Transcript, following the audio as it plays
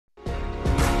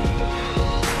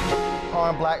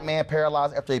unarmed black man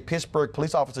paralyzed after a Pittsburgh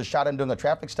police officer shot him during a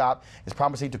traffic stop is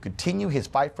promising to continue his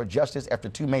fight for justice after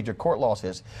 2 major court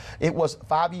losses. It was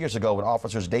 5 years ago when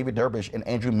officers David Derbish and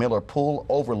Andrew Miller pulled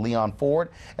over Leon Ford.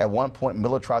 At one point,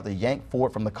 Miller tried to yank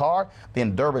Ford from the car.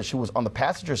 Then Derbish, who was on the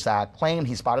passenger side, claimed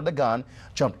he spotted a gun,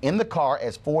 jumped in the car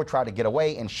as Ford tried to get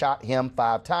away, and shot him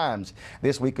 5 times.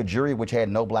 This week, a jury which had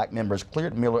no black members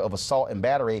cleared Miller of assault and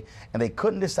battery, and they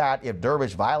couldn't decide if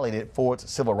Derbish violated Ford's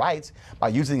civil rights by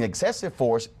using excessive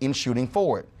force in shooting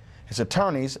Ford. His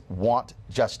attorneys want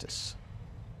justice.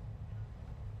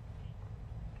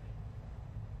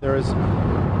 There is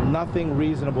nothing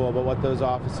reasonable about what those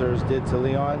officers did to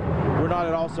Leon. We're not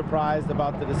at all surprised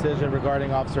about the decision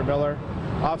regarding Officer Miller.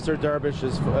 Officer Derbish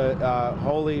is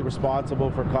wholly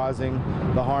responsible for causing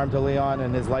the harm to Leon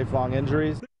and his lifelong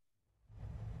injuries.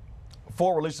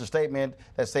 Ford released a statement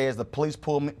that says the police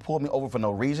pulled me over for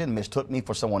no reason, mistook me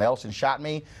for someone else, and shot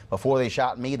me. Before they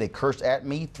shot me, they cursed at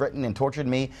me, threatened and tortured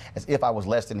me as if I was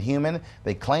less than human.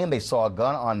 They claimed they saw a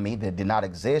gun on me that did not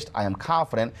exist. I am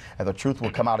confident that the truth will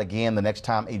come out again the next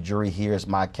time a jury hears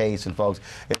my case. And folks,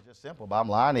 it's just simple. Bottom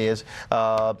line is,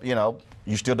 you know,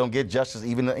 you still don't get justice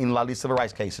even in a lot of these civil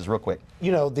rights cases. Real quick.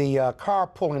 You know, the car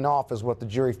pulling off is what the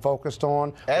jury focused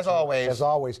on. As always. As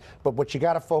always. But what you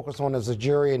got to focus on as a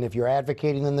jury, and if you're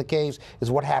advocating in the case,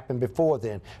 is what happened before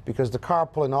then. Because the car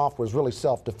pulling off was really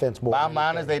self-defense more. Bottom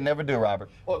line is they never do, Robert.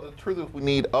 Well, the truth is we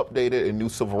need updated and new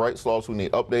civil rights laws. We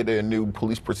need updated and new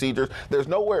police procedures. There's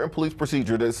nowhere in police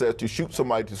procedure that says to shoot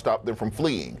somebody to stop them from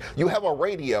fleeing. You have a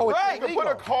radio. Right. You can put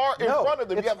a car in front of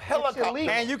them. You have helicopters.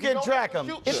 And you can track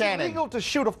them. It's illegal to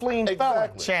shoot a fleeing felon.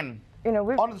 Shannon. You know,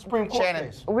 On the Supreme Court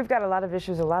case. We've got a lot of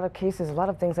issues, a lot of cases, a lot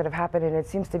of things that have happened, and it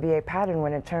seems to be a pattern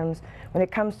when it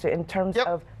comes to in terms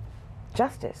of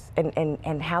justice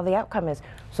and how the outcome is.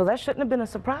 So that shouldn't have been a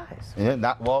surprise. Yeah,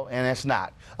 and it's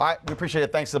not. All right, we appreciate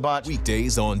it. Thanks a bunch.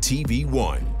 Weekdays on TV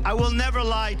One. I will never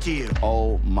lie to you.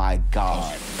 Oh my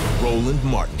God. Roland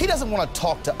Martin. He doesn't want to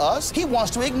talk to us. He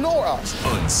wants to ignore us.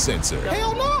 Uncensored.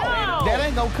 Hell no. That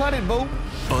ain't gonna cut it, boo.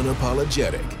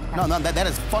 Unapologetic. No, that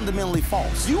is fundamentally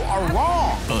false. You are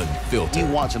wrong. Unfiltered. He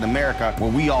wants an America where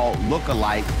we all look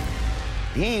alike.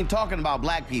 He ain't talking about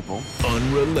black people.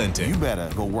 Unrelenting. You better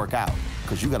go work out,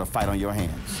 because you got a fight on your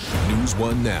hands.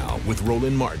 NewsOne Now with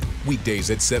Roland Martin. Weekdays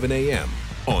at 7 a.m.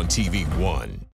 on TV One.